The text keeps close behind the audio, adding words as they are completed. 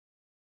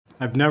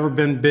I've never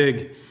been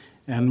big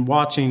and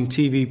watching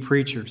TV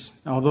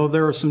preachers, although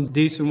there are some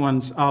decent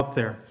ones out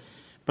there.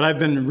 But I've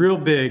been real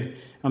big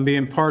on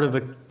being part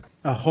of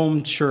a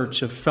home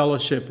church, a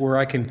fellowship where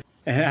I can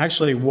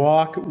actually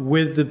walk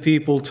with the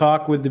people,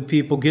 talk with the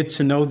people, get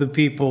to know the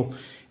people.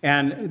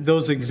 And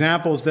those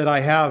examples that I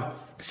have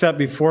set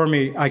before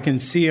me, I can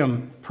see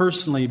them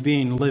personally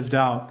being lived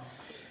out.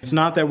 It's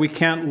not that we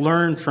can't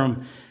learn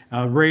from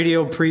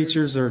radio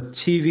preachers or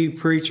TV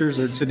preachers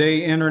or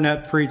today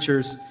internet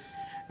preachers,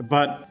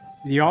 but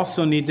you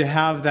also need to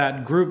have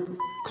that group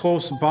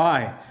close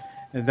by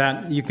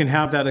that you can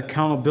have that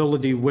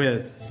accountability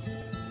with.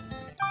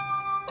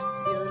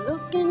 You're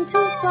looking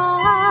too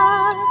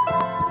far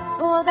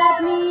for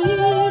that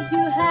need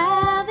you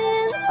have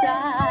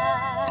inside.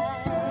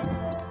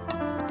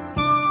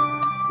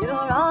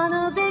 You're on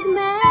a big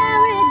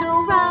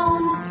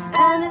merry-go-round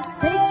and it's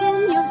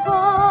taking you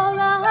for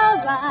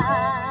a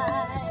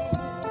ride.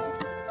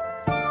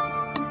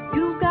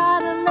 You've got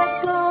to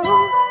let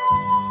go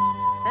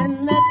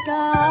and let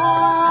God.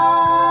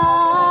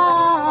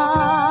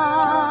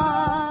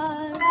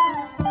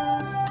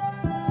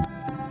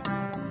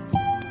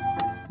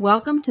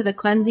 Welcome to the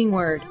Cleansing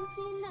Word.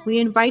 We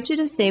invite you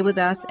to stay with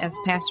us as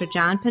Pastor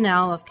John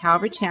Pennell of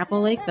Calvary Chapel,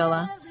 Lake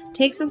Villa,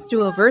 takes us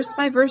through a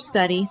verse-by-verse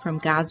study from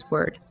God's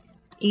Word.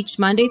 Each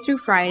Monday through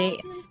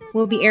Friday,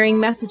 we'll be airing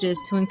messages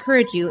to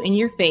encourage you in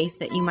your faith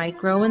that you might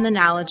grow in the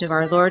knowledge of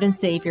our Lord and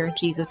Savior,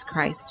 Jesus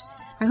Christ.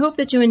 I hope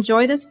that you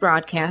enjoy this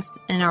broadcast,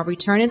 and I'll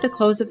return at the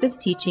close of this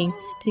teaching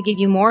to give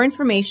you more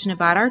information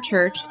about our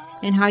church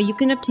and how you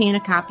can obtain a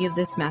copy of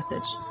this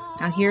message.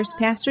 Now here's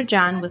Pastor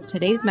John with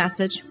today's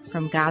message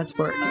from God's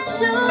Word.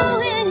 Do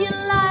in your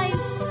life,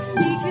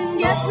 he can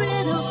get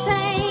rid of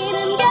pain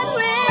and get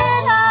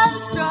rid of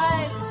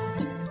strife.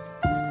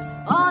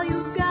 All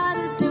you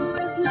gotta do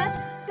is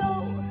let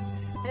go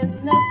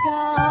and let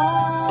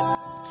God.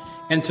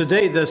 And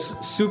today, this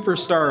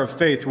superstar of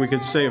faith, we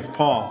could say of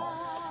Paul,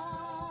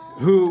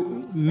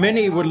 who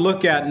many would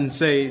look at and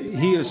say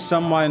he is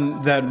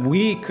someone that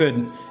we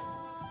could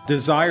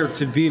desire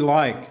to be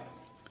like.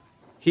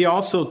 He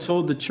also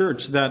told the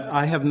church that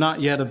I have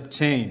not yet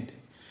obtained,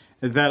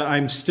 that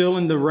I'm still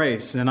in the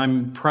race and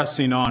I'm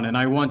pressing on, and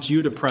I want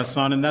you to press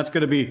on. And that's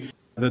going to be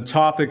the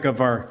topic of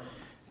our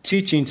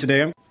teaching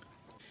today.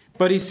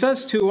 But he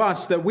says to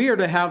us that we are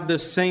to have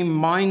this same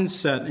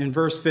mindset in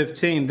verse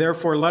 15.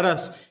 Therefore, let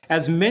us,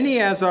 as many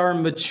as are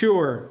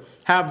mature,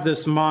 have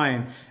this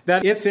mind,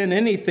 that if in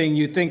anything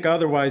you think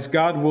otherwise,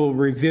 God will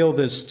reveal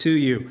this to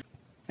you.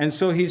 And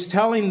so he's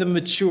telling the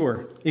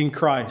mature in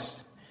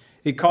Christ.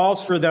 He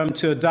calls for them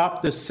to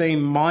adopt the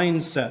same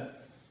mindset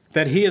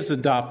that he has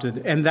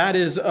adopted, and that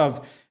is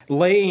of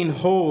laying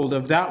hold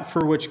of that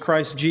for which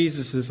Christ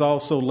Jesus has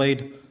also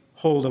laid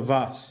hold of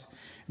us.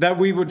 That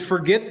we would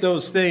forget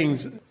those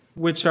things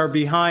which are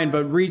behind,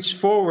 but reach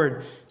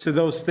forward to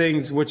those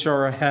things which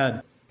are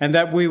ahead. And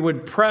that we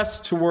would press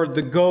toward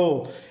the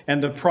goal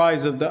and the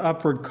prize of the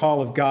upward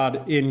call of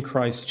God in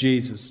Christ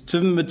Jesus. To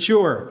the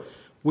mature,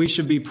 we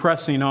should be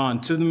pressing on.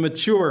 To the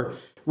mature,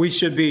 we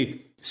should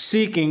be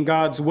seeking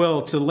God's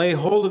will to lay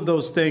hold of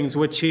those things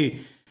which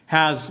he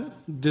has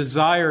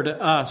desired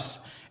us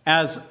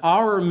as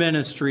our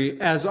ministry,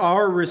 as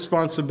our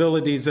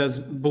responsibilities as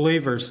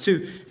believers,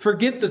 to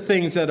forget the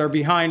things that are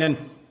behind.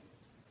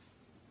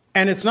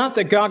 And it's not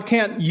that God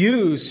can't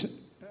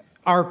use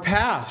our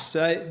past.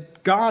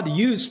 God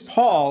used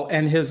Paul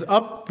and his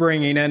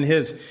upbringing and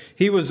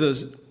he was a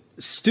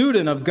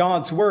student of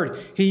God's word.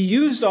 He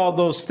used all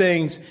those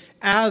things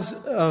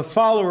as a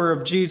follower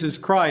of Jesus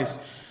Christ.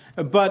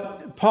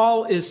 But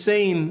Paul is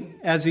saying,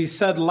 as he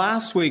said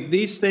last week,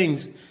 these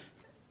things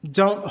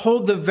don't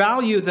hold the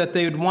value that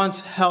they had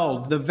once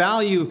held. The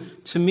value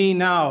to me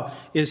now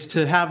is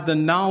to have the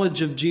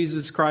knowledge of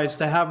Jesus Christ,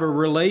 to have a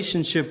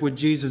relationship with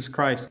Jesus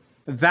Christ.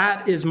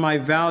 That is my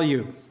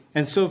value.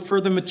 And so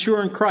for the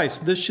mature in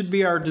Christ, this should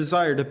be our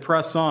desire to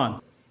press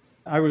on.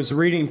 I was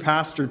reading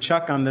Pastor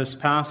Chuck on this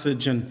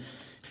passage, and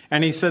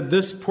he said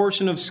this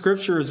portion of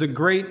Scripture is a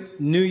great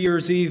New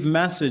Year's Eve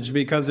message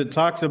because it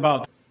talks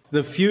about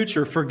the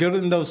future,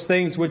 forgetting those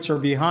things which are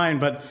behind,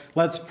 but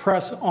let's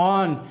press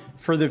on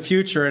for the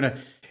future.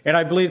 And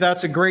I believe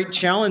that's a great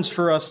challenge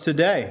for us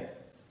today,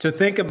 to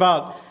think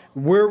about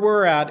where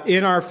we're at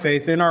in our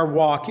faith, in our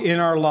walk, in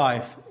our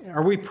life.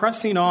 Are we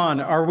pressing on?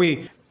 Are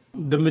we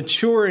the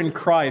mature in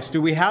Christ?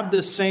 Do we have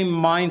this same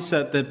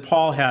mindset that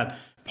Paul had?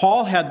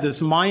 Paul had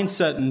this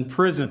mindset in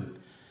prison.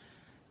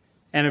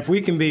 And if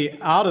we can be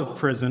out of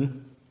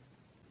prison,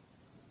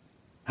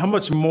 how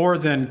much more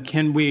then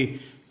can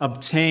we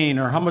obtain,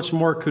 or how much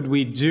more could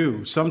we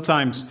do?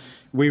 Sometimes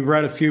we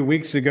read a few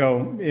weeks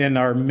ago in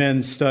our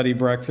men's study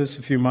breakfast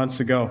a few months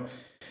ago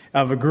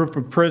of a group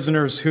of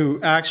prisoners who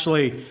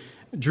actually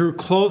drew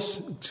close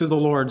to the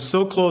Lord,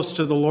 so close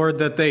to the Lord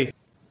that they,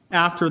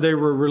 after they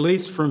were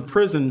released from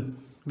prison,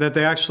 that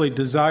they actually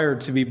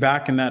desired to be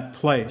back in that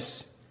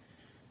place.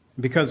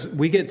 Because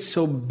we get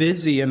so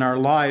busy in our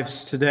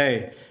lives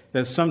today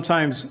that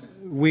sometimes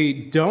we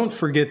don't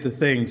forget the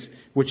things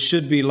which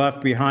should be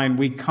left behind.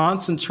 We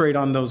concentrate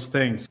on those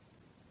things.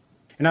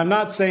 And I'm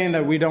not saying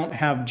that we don't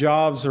have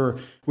jobs or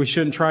we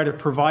shouldn't try to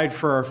provide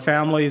for our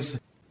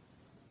families.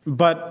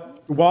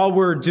 But while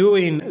we're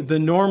doing the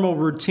normal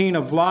routine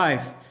of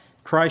life,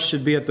 Christ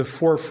should be at the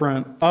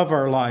forefront of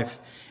our life,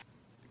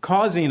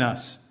 causing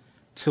us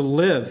to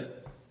live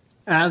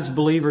as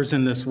believers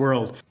in this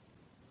world.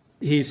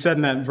 He said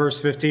in that verse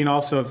 15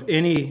 also, if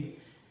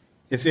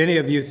any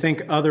of you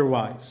think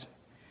otherwise,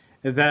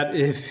 that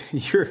if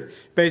you're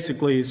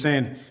basically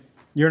saying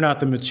you're not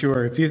the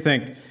mature, if you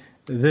think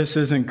this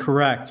isn't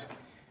correct,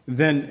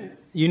 then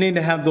you need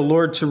to have the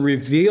Lord to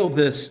reveal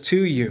this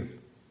to you,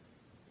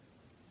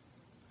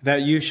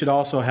 that you should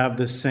also have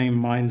this same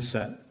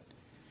mindset.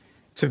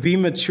 To be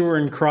mature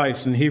in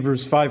Christ, in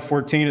Hebrews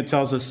 5:14, it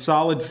tells us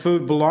solid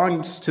food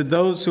belongs to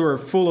those who are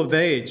full of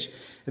age.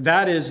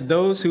 That is,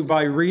 those who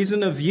by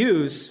reason of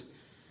use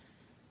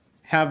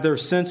have their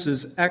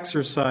senses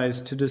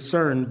exercised to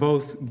discern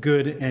both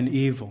good and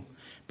evil.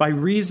 By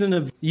reason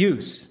of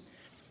use.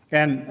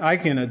 And I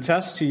can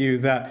attest to you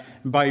that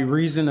by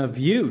reason of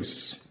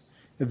use,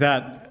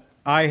 that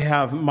I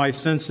have my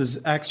senses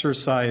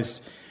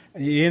exercised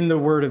in the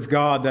Word of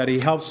God, that He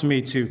helps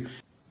me to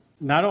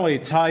not only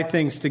tie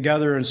things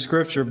together in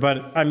Scripture,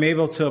 but I'm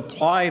able to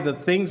apply the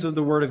things of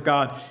the Word of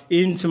God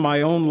into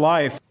my own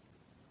life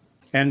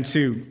and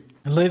to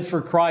live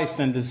for Christ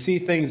and to see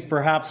things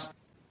perhaps.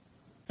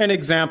 An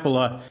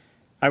example,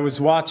 I was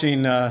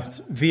watching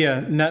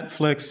via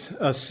Netflix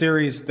a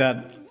series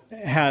that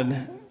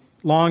had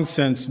long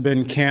since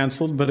been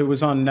canceled, but it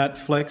was on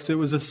Netflix. It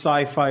was a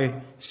sci-fi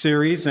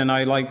series, and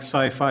I like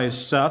sci-fi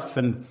stuff,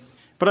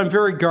 but I'm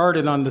very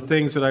guarded on the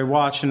things that I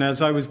watch. And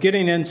as I was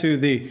getting into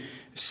the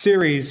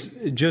series,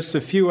 just a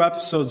few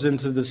episodes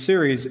into the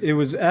series, it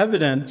was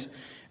evident,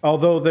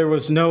 although there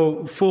was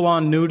no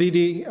full-on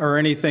nudity or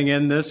anything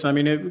in this, I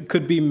mean, it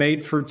could be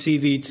made for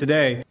TV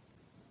today,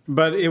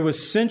 but it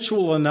was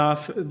sensual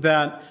enough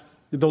that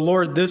the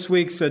Lord this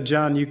week said,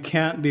 John, you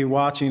can't be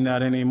watching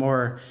that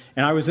anymore.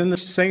 And I was in the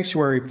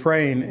sanctuary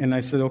praying, and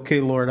I said,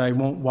 okay, Lord, I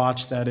won't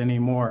watch that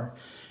anymore.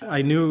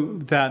 I knew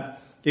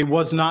that it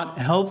was not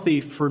healthy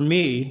for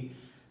me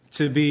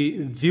to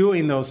be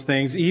viewing those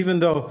things, even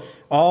though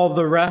all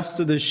the rest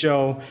of the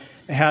show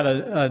had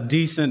a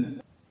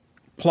decent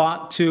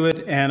plot to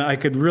it, and I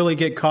could really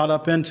get caught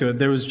up into it.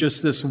 There was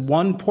just this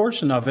one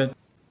portion of it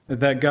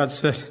that God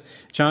said,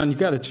 John, you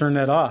got to turn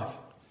that off.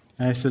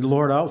 And I said,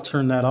 Lord, I'll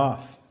turn that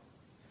off.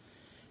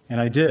 And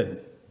I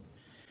did.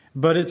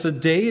 But it's a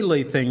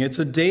daily thing. It's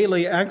a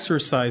daily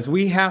exercise.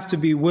 We have to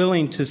be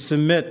willing to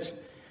submit.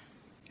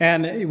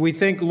 And we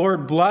think,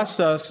 Lord,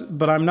 bless us,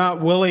 but I'm not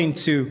willing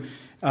to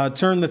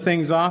turn the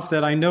things off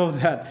that I know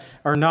that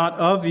are not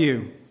of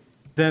you.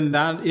 Then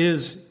that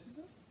is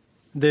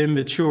the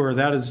immature.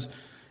 That is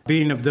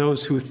being of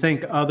those who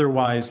think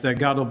otherwise, that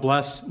God will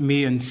bless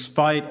me in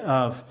spite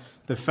of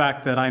the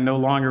fact that I no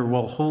longer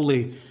will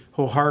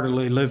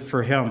wholeheartedly live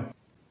for Him.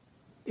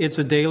 It's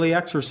a daily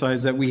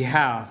exercise that we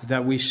have,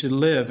 that we should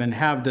live and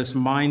have this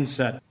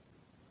mindset.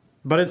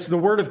 But it's the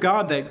Word of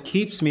God that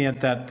keeps me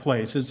at that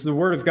place. It's the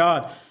Word of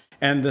God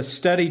and the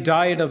steady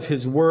diet of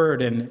His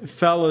Word and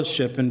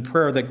fellowship and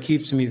prayer that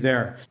keeps me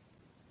there.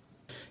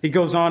 He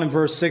goes on in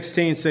verse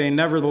 16 saying,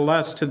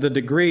 nevertheless, to the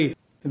degree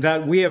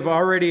that we have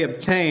already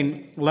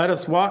obtained, let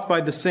us walk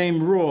by the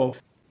same rule.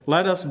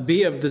 Let us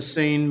be of the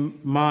same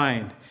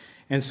mind.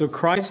 And so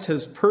Christ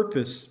has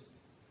purpose,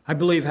 I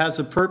believe has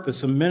a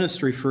purpose, a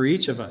ministry for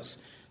each of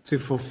us to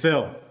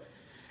fulfill.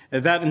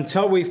 That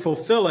until we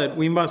fulfill it,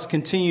 we must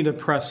continue to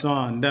press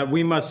on, that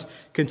we must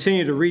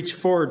continue to reach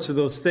forward to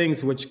those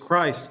things which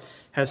Christ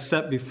has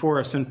set before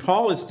us. And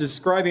Paul is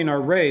describing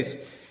our race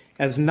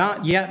as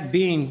not yet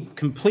being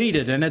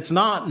completed. And it's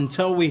not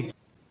until we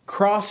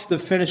cross the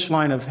finish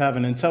line of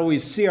heaven, until we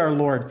see our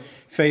Lord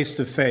face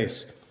to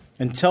face.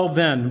 Until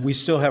then, we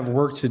still have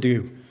work to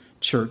do,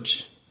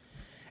 church.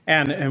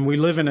 And we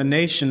live in a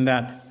nation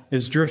that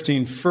is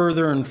drifting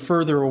further and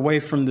further away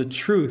from the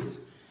truth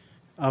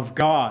of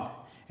God.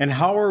 And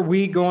how are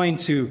we going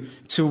to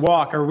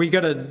walk? Are we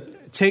going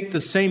to take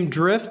the same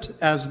drift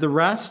as the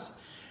rest?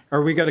 Or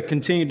are we going to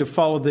continue to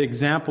follow the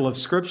example of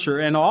Scripture?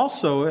 And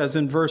also, as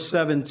in verse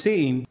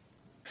 17,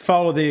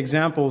 follow the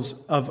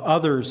examples of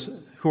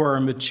others who are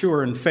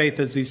mature in faith,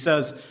 as he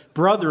says,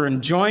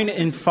 brethren, join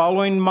in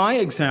following my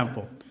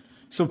example.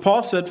 So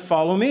Paul said,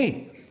 follow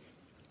me.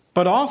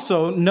 But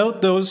also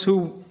note those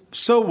who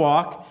so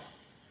walk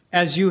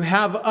as you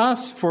have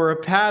us for a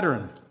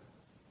pattern.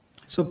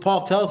 So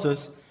Paul tells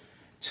us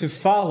to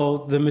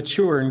follow the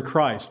mature in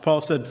Christ. Paul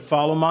said,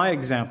 follow my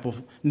example.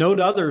 Note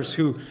others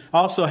who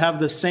also have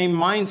the same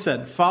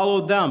mindset.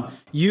 Follow them.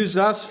 Use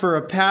us for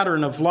a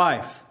pattern of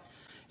life.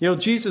 You know,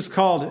 Jesus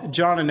called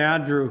John and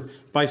Andrew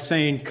by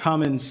saying,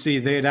 come and see.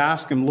 They had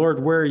asked him,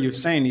 Lord, where are you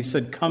saying? He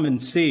said, come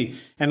and see.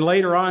 And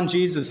later on,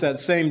 Jesus, that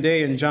same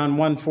day in John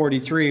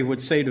 1:43,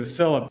 would say to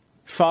Philip,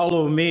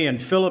 follow me.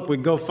 And Philip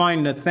would go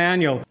find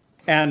Nathanael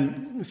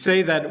and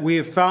say that we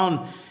have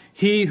found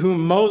he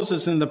whom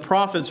Moses and the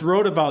prophets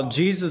wrote about,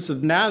 Jesus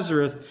of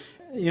Nazareth.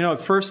 You know,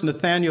 at first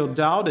Nathanael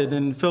doubted,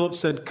 and Philip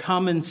said,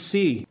 come and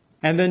see.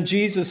 And then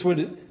Jesus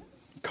would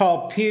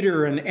call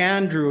Peter and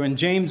Andrew and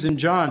James and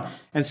John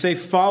and say,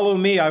 "Follow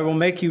me, I will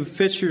make you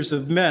fishers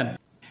of men."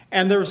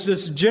 And there's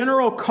this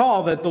general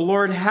call that the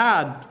Lord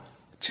had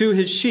to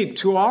his sheep,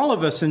 to all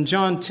of us in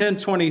John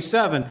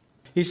 10:27.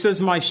 He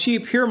says, "My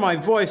sheep hear my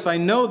voice, I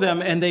know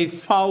them, and they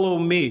follow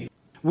me."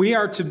 We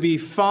are to be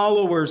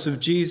followers of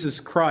Jesus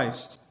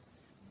Christ,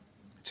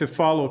 to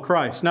follow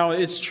Christ. Now,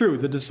 it's true,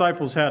 the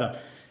disciples had a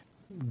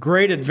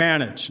great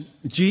advantage.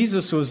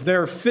 Jesus was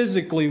there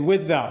physically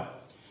with them.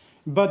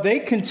 But they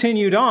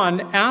continued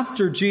on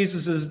after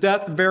Jesus'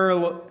 death,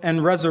 burial,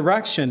 and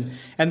resurrection,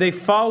 and they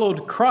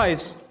followed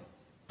Christ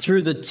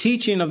through the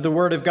teaching of the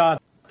Word of God,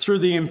 through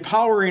the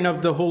empowering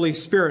of the Holy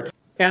Spirit.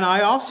 And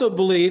I also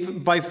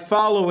believe by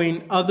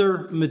following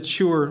other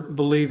mature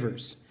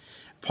believers.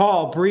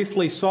 Paul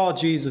briefly saw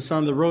Jesus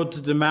on the road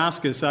to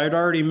Damascus. I had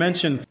already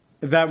mentioned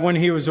that when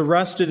he was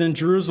arrested in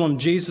Jerusalem,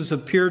 Jesus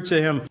appeared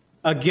to him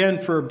again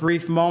for a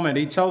brief moment.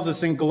 He tells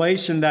us in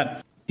Galatians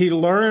that he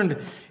learned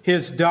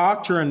his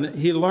doctrine.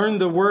 He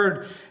learned the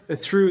Word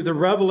through the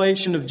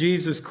revelation of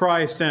Jesus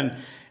Christ.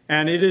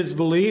 And it is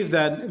believed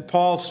that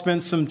Paul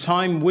spent some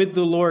time with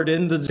the Lord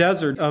in the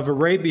desert of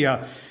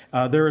Arabia.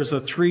 There is a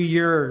 3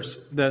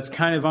 years that's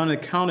kind of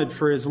unaccounted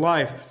for his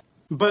life.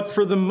 But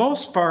for the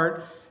most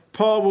part,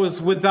 Paul was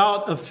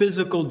without a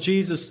physical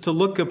Jesus to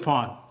look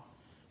upon.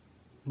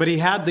 But he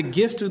had the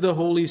gift of the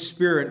Holy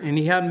Spirit, and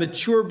he had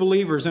mature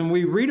believers. And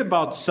we read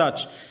about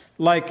such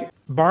like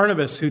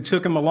Barnabas, who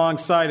took him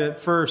alongside at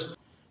first,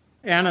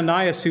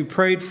 Ananias, who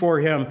prayed for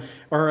him,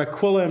 or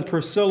Aquila and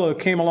Priscilla, who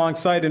came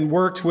alongside and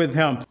worked with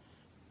him.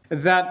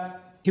 That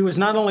he was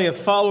not only a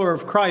follower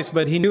of Christ,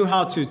 but he knew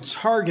how to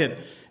target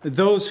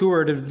those who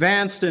were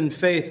advanced in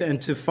faith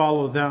and to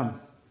follow them.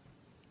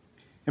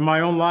 In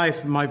my own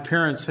life, my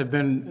parents have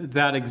been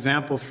that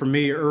example for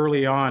me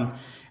early on.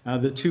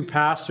 The two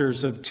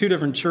pastors of two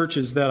different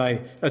churches that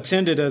I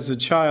attended as a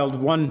child,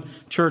 one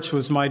church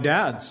was my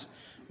dad's.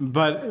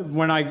 But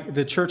when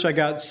the church I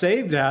got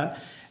saved at,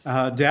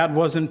 Dad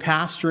wasn't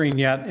pastoring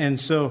yet. And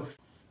so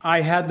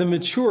I had the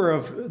mature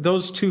of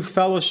those two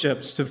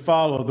fellowships to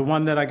follow. The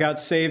one that I got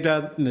saved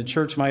at and the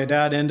church my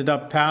dad ended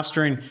up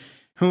pastoring,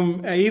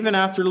 whom even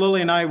after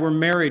Lily and I were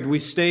married, we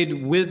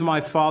stayed with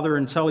my father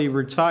until he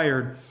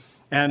retired.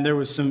 And there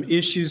was some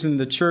issues in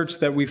the church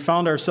that we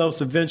found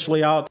ourselves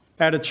eventually out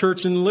at a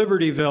church in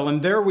Libertyville.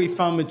 And there we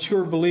found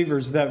mature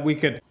believers that we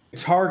could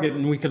target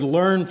and we could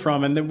learn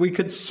from and that we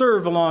could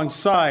serve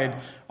alongside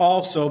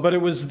also. But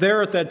it was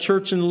there at that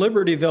church in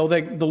Libertyville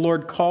that the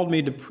Lord called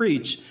me to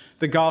preach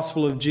the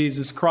gospel of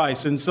Jesus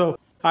Christ. And so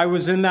I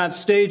was in that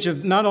stage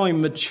of not only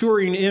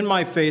maturing in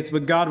my faith,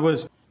 but God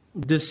was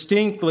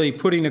distinctly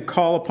putting a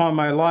call upon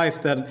my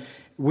life that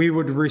we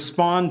would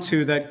respond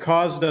to, that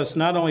caused us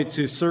not only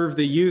to serve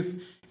the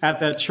youth at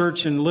that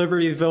church in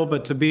Libertyville,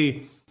 but to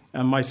be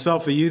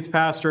myself a youth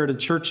pastor at a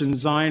church in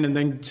Zion, and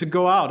then to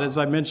go out, as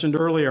I mentioned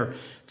earlier,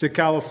 to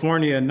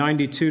California in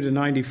 92 to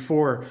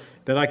 94,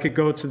 that I could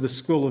go to the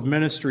school of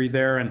ministry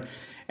there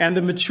and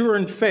to mature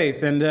in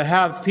faith, and to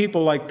have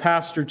people like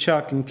Pastor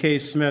Chuck and Kay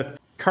Smith,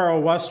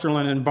 Carl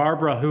Westerland and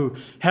Barbara, who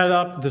head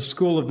up the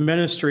school of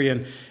ministry,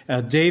 and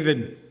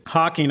David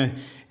Hawking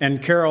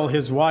and Carol,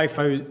 his wife.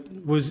 I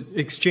was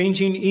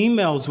exchanging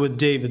emails with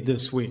David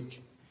this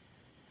week.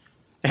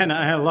 And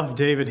I love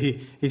David.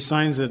 He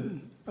signs it,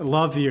 "I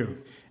love you."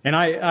 And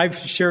I've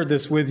shared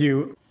this with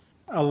you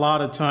a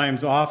lot of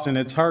times, often.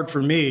 It's hard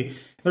for me.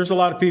 There's a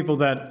lot of people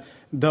that,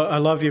 "I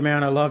love you,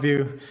 man, I love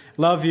you,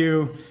 love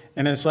you."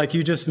 And it's like,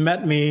 you just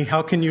met me.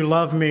 How can you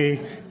love me?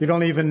 You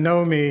don't even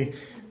know me.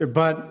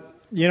 But,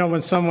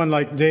 when someone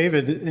like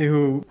David,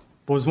 who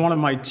was one of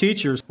my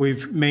teachers,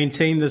 we've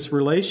maintained this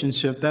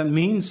relationship, that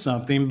means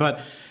something. But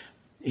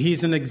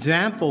he's an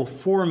example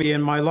for me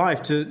in my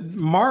life to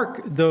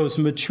mark those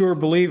mature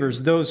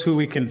believers, those who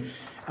we can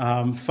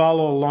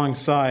follow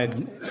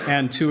alongside,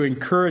 and to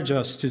encourage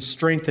us, to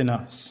strengthen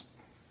us.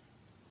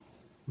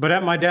 But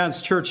at my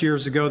dad's church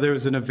years ago, there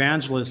was an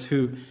evangelist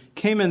who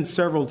came in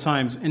several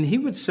times, and he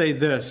would say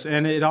this,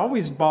 and it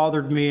always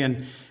bothered me,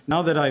 and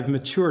now that I've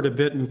matured a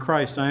bit in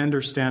Christ, I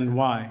understand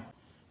why.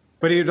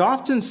 But he would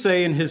often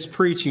say in his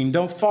preaching,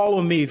 "Don't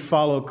follow me,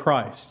 follow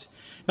Christ."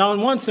 Now,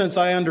 in one sense,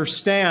 I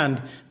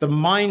understand the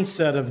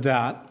mindset of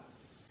that,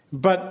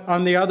 but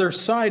on the other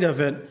side of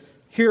it,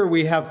 here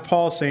we have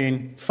Paul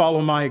saying,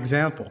 "Follow my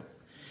example."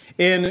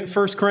 In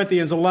 1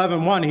 Corinthians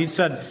 11:1, he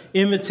said,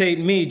 "Imitate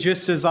me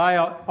just as I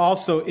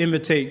also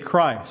imitate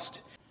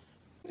Christ."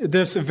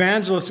 This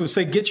evangelist would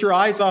say, "Get your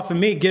eyes off of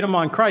me, get them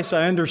on Christ."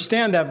 I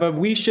understand that, but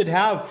we should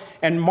have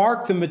and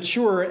mark the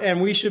mature,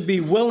 and we should be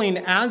willing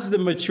as the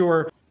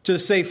mature to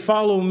say,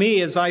 "Follow me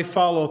as I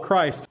follow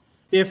Christ."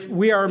 If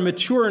we are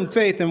mature in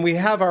faith and we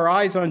have our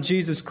eyes on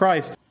Jesus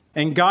Christ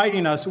and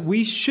guiding us,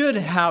 we should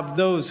have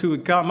those who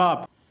would come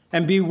up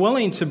and be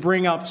willing to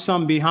bring up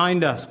some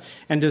behind us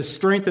and to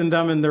strengthen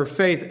them in their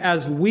faith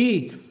as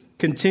we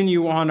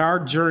continue on our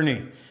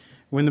journey.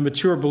 When the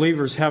mature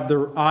believers have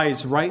their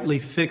eyes rightly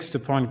fixed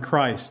upon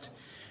Christ,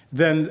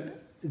 then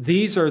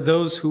these are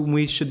those whom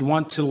we should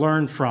want to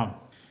learn from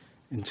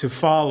and to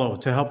follow,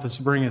 to help us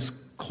bring us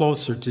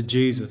closer to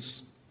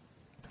Jesus.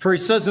 For he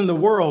says in the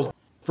world,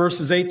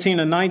 verses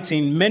 18 and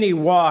 19, many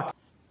walk,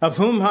 of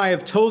whom I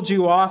have told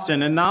you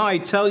often, and now I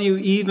tell you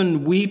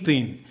even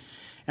weeping.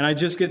 And I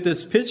just get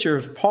this picture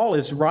of Paul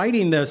is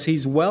writing this.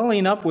 He's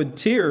welling up with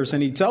tears,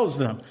 and he tells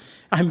them,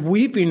 I'm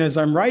weeping as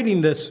I'm writing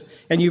this,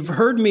 and you've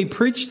heard me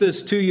preach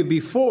this to you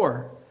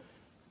before,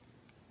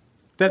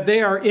 that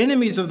they are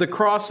enemies of the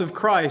cross of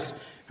Christ,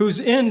 whose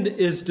end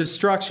is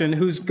destruction,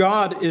 whose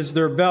God is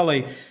their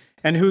belly,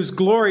 and whose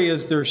glory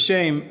is their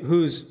shame,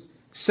 whose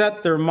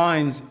set their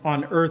minds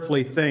on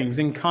earthly things,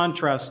 in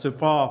contrast to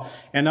Paul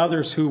and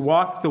others who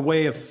walk the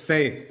way of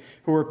faith,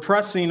 who are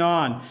pressing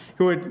on,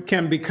 who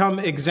can become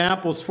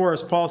examples for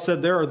us. Paul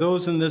said there are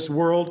those in this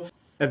world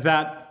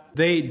that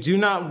they do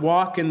not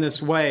walk in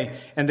this way,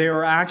 and they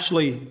are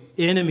actually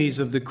enemies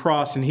of the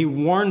cross, and he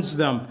warns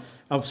them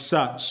of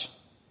such.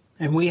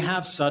 And we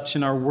have such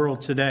in our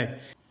world today.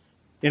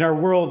 In our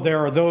world, there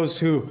are those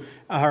who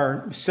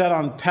are set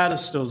on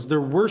pedestals.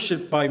 They're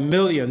worshiped by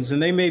millions,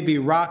 and they may be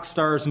rock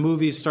stars,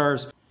 movie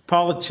stars,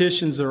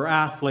 politicians, or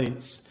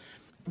athletes.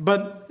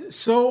 But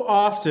so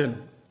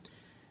often,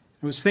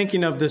 I was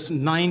thinking of this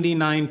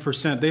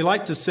 99%. They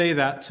like to say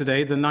that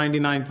today, the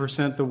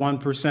 99%, the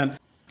 1%,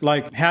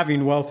 like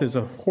having wealth is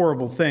a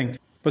horrible thing.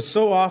 But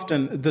so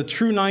often, the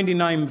true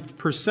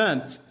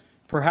 99%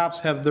 perhaps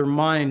have their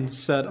mind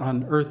set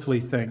on earthly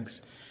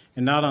things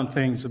and not on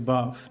things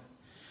above.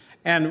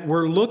 And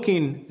we're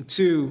looking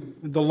to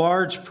the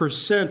large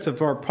percent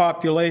of our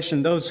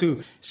population, those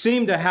who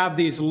seem to have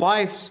these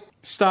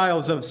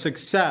lifestyles of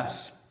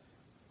success.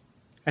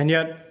 And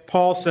yet,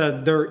 Paul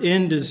said their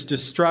end is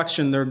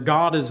destruction, their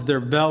God is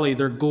their belly,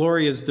 their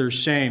glory is their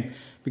shame,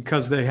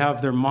 because they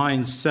have their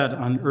minds set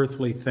on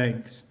earthly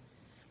things.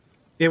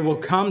 It will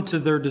come to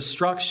their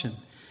destruction.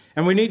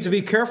 And we need to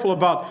be careful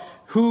about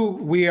who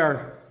we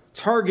are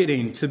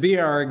targeting to be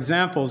our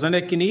examples. And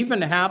it can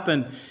even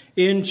happen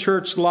in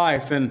church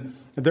life. And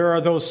there are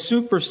those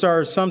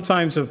superstars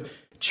sometimes of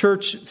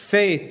church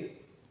faith,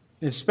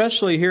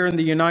 especially here in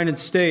the United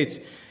States.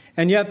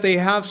 And yet they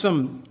have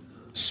some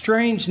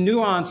strange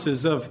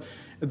nuances of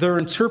their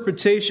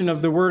interpretation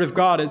of the Word of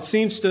God. It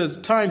seems to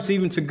at times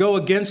even to go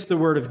against the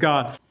Word of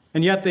God.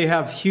 And yet they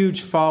have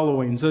huge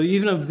followings. So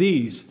even of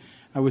these,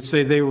 I would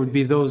say they would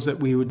be those that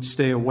we would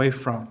stay away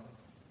from.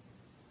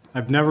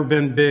 I've never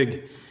been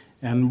big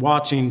in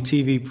watching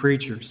TV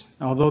preachers,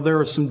 although there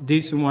are some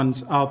decent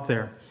ones out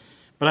there.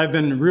 But I've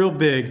been real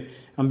big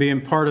on being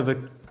part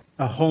of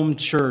a home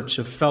church,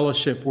 a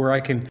fellowship where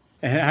I can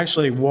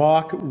actually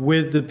walk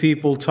with the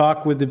people,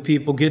 talk with the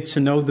people, get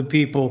to know the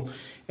people.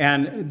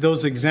 And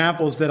those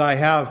examples that I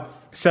have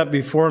set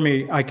before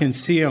me, I can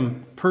see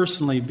them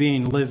personally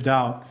being lived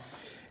out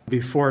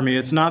before me.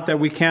 It's not that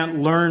we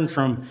can't learn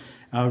from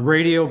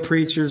radio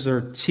preachers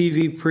or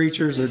TV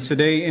preachers or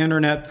today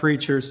internet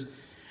preachers,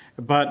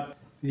 but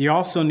you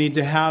also need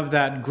to have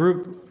that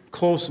group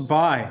close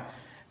by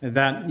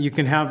that you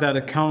can have that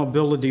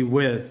accountability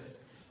with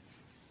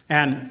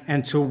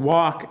and to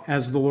walk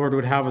as the Lord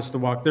would have us to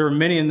walk. There are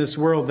many in this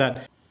world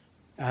that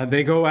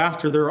they go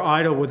after their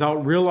idol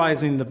without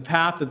realizing the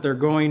path that they're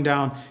going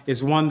down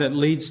is one that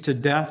leads to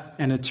death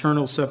and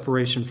eternal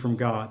separation from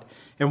God.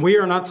 And we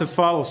are not to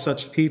follow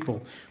such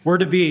people. We're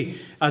to be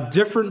a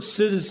different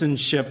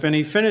citizenship. And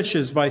he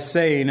finishes by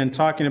saying and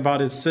talking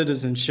about his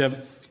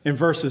citizenship in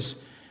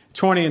verses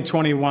 20 and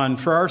 21.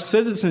 For our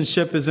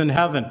citizenship is in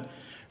heaven,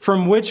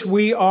 from which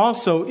we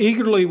also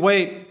eagerly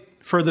wait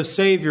for the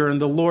Savior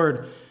and the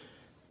Lord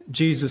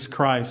Jesus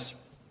Christ,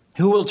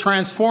 who will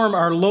transform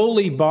our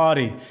lowly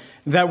body,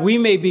 that we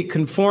may be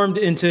conformed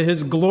into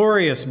his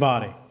glorious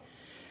body,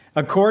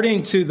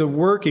 according to the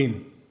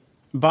working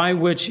by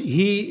which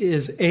he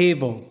is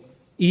able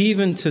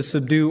even to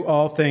subdue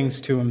all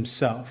things to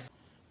himself.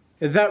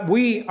 That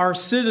we, our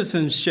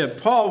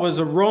citizenship, Paul was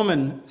a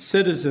Roman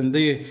citizen.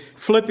 The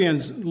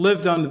Philippians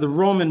lived under the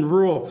Roman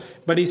rule,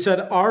 but he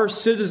said our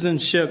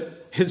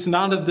citizenship is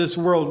not of this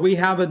world. We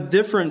have a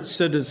different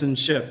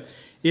citizenship.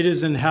 It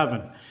is in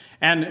heaven.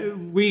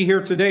 And we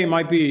here today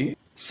might be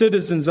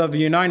citizens of the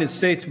United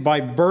States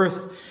by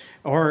birth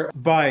or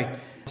by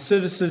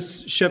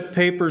citizenship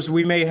papers.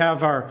 We may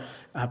have our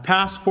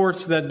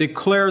passports that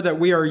declare that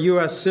we are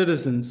U.S.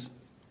 citizens,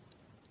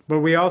 but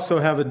we also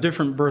have a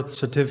different birth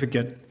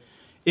certificate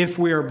if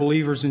we are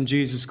believers in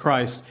Jesus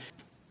Christ.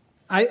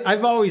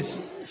 I've always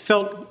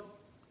felt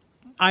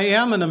I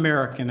am an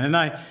American, and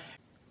I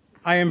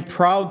am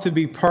proud to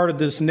be part of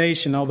this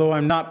nation, although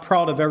I'm not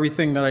proud of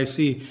everything that I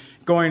see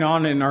going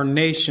on in our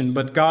nation.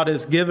 But God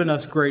has given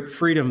us great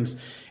freedoms,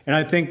 and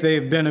I think they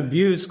have been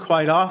abused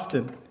quite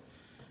often.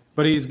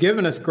 But he's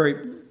given us great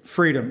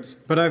freedoms.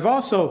 But I've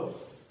also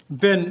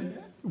been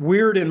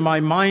weird in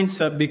my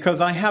mindset because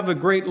I have a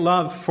great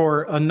love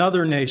for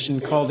another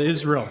nation called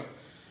Israel.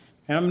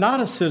 And I'm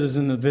not a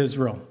citizen of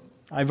Israel.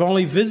 I've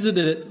only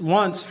visited it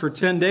once for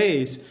 10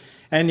 days,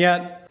 and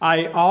yet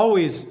I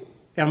always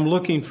am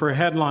looking for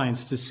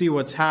headlines to see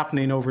what's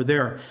happening over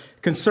there.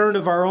 Concerned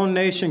of our own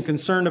nation,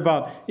 concerned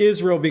about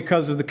Israel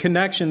because of the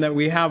connection that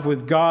we have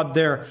with God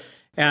there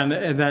and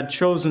that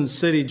chosen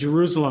city,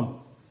 Jerusalem.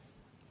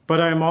 but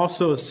I am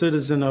also a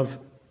citizen of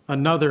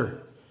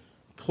another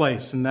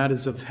place, and that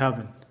is of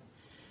heaven.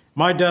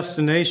 My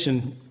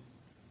destination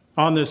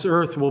on this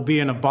earth will be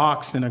in a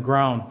box in the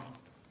ground,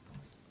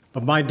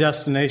 but my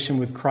destination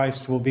with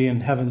Christ will be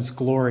in heaven's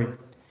glory.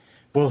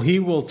 Well, he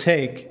will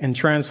take and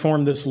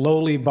transform this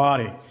lowly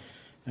body.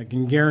 I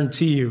can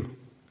guarantee you,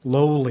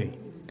 lowly.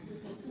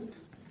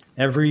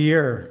 Every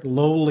year,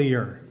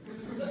 lowlier.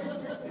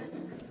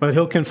 But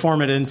he'll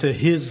conform it into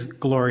his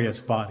glorious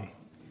body,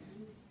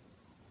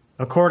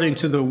 according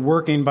to the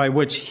working by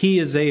which he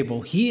is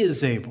able. He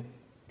is able.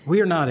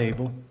 We are not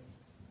able.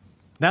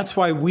 That's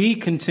why we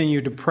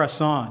continue to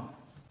press on.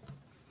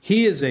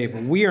 He is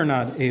able. We are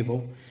not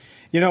able.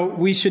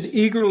 We should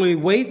eagerly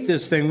wait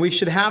this thing. We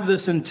should have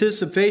this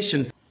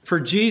anticipation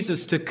for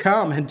Jesus to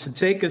come and to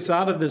take us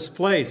out of this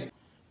place.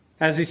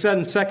 As he said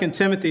in 2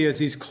 Timothy, as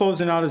he's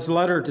closing out his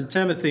letter to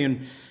Timothy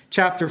in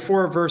chapter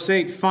 4, verse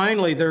 8,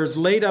 finally, there is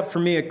laid up for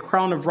me a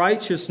crown of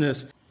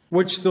righteousness,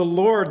 which the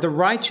Lord, the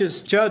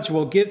righteous judge,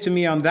 will give to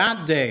me on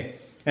that day,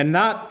 and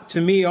not to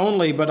me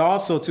only, but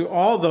also to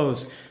all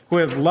those who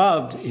have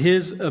loved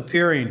his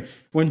appearing.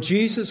 When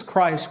Jesus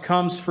Christ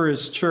comes for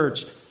his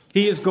church,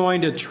 he is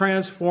going to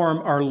transform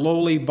our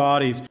lowly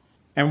bodies,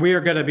 and we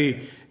are going to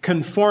be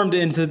conformed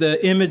into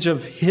the image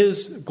of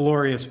his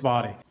glorious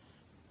body.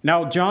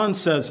 Now, John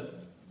says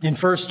in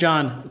 1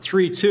 John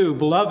 3:2,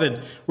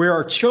 Beloved, we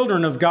are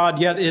children of God,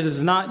 yet it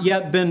has not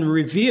yet been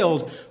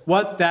revealed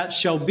what that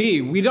shall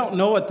be. We don't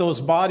know what those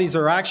bodies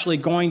are actually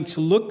going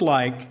to look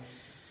like,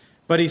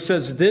 but he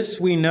says, this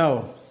we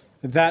know,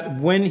 that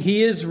when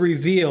he is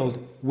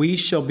revealed, we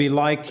shall be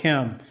like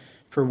him,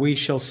 for we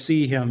shall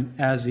see him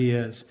as he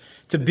is.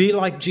 To be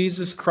like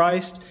Jesus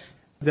Christ,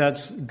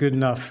 that's good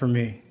enough for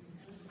me.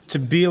 To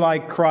be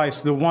like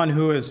Christ, the one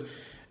who is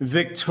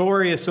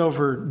victorious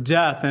over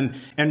death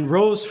and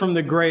rose from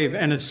the grave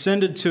and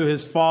ascended to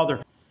his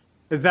Father,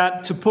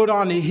 that to put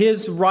on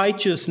his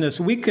righteousness,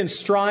 we can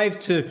strive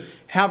to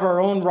have our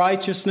own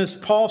righteousness.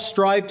 Paul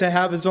strived to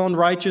have his own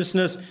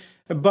righteousness,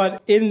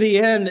 but in the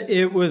end,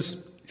 it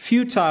was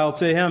futile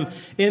to him.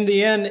 In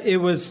the end,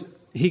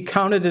 he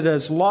counted it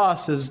as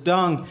loss, as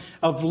dung,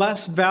 of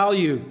less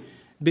value,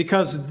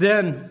 because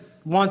then,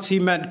 once he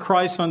met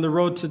Christ on the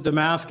road to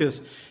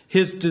Damascus,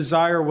 his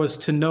desire was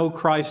to know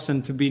Christ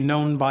and to be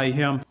known by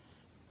him.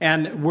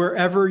 And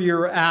wherever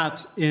you're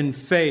at in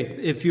faith,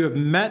 if you have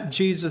met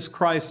Jesus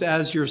Christ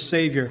as your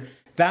Savior,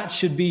 that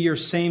should be your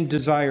same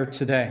desire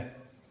today.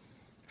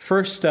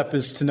 First step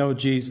is to know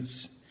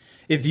Jesus.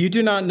 If you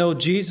do not know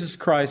Jesus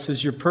Christ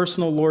as your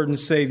personal Lord and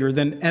Savior,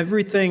 then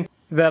everything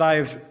that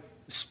I've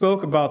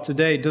spoke about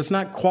today does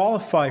not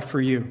qualify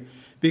for you,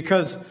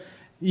 because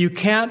you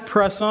can't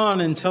press on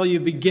until you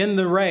begin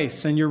the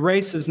race, and your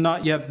race is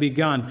not yet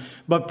begun.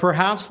 But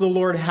perhaps the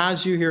Lord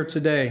has you here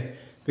today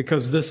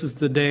because this is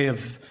the day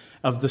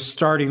of the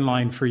starting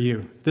line for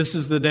you. This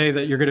is the day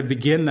that you're going to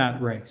begin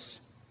that race.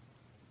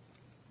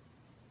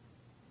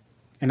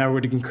 And I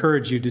would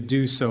encourage you to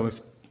do so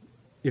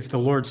if the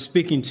Lord's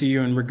speaking to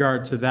you in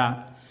regard to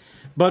that.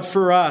 But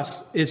for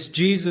us, it's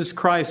Jesus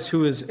Christ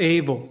who is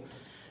able.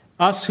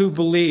 Us who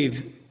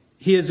believe,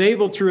 he is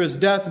able through his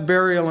death,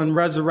 burial, and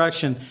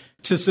resurrection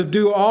to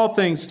subdue all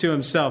things to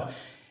himself.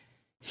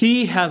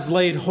 He has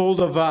laid hold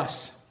of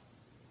us.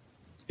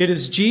 It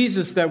is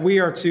Jesus that we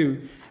are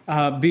to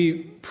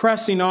be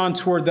pressing on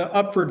toward the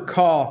upward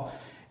call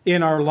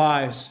in our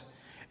lives,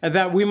 and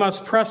that we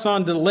must press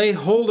on to lay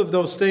hold of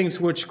those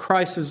things which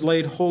Christ has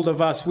laid hold of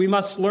us. We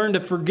must learn to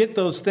forget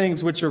those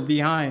things which are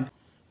behind,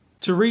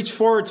 to reach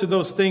forward to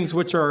those things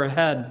which are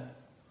ahead,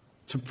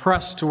 to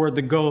press toward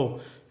the goal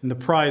and the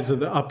prize of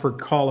the upward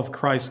call of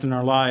Christ in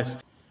our lives.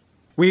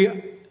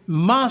 We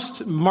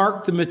must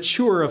mark the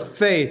mature of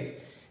faith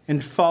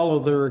and follow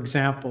their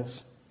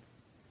examples.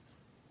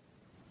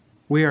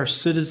 We are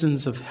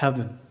citizens of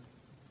heaven.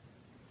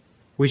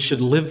 We should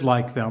live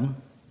like them,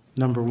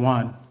 number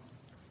one,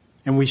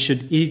 and we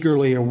should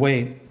eagerly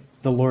await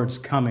the Lord's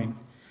coming,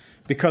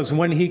 because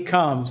when he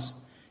comes,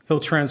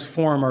 he'll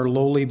transform our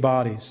lowly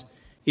bodies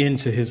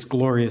into his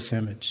glorious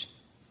image.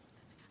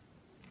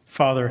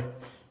 Father,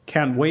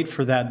 can't wait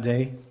for that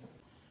day.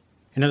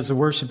 And as the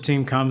worship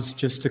team comes,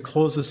 just to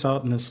close us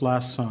out in this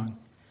last song,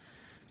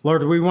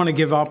 Lord, we want to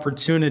give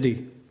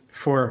opportunity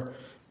for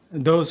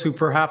those who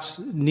perhaps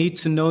need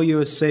to know you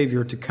as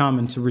Savior to come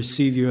and to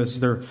receive you as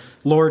their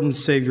Lord and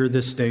Savior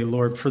this day.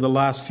 Lord, for the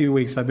last few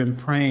weeks, I've been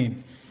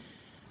praying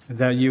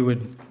that you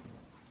would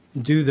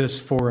do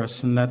this for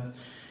us, and that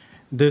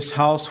this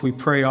house, we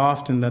pray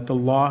often that the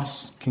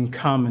lost can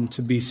come and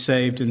to be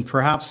saved, and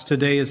perhaps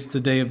today is the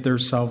day of their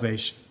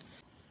salvation.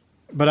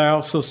 But I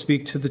also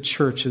speak to the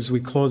church as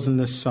we close in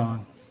this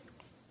song,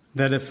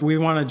 that if we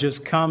want to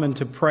just come and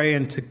to pray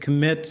and to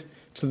commit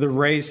to the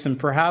race, and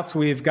perhaps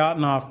we have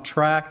gotten off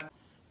track,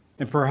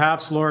 and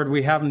perhaps, Lord,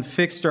 we haven't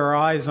fixed our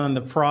eyes on the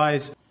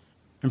prize,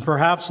 and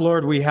perhaps,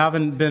 Lord, we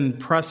haven't been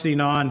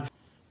pressing on,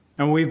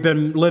 and we've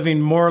been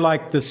living more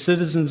like the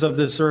citizens of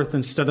this earth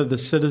instead of the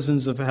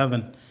citizens of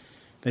heaven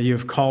that you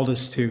have called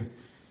us to.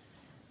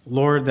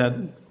 Lord,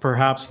 that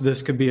perhaps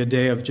this could be a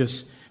day of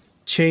just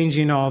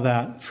changing all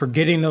that,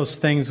 forgetting those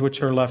things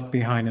which are left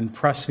behind and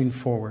pressing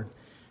forward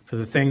for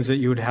the things that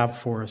you would have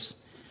for us.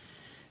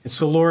 And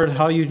so, Lord,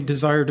 how you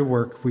desire to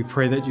work, we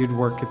pray that you'd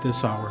work at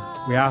this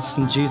hour. We ask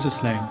in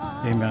Jesus' name,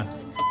 amen.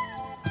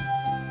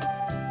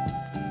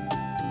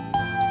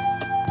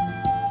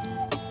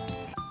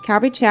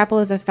 Calvary Chapel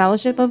is a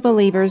fellowship of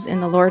believers in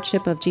the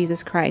Lordship of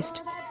Jesus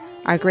Christ.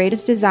 Our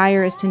greatest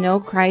desire is to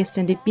know Christ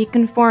and to be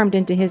conformed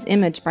into His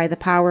image by the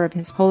power of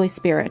His Holy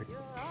Spirit.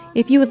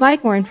 If you would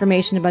like more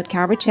information about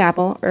Calvary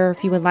Chapel, or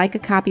if you would like a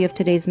copy of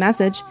today's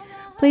message,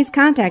 please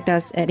contact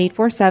us at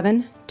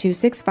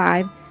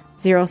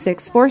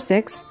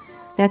 847-265-0646.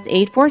 That's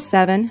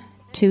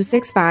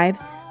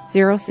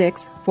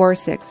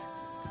 847-265-0646.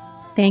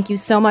 Thank you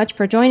so much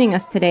for joining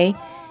us today,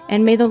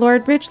 and may the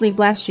Lord richly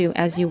bless you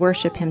as you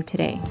worship Him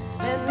today.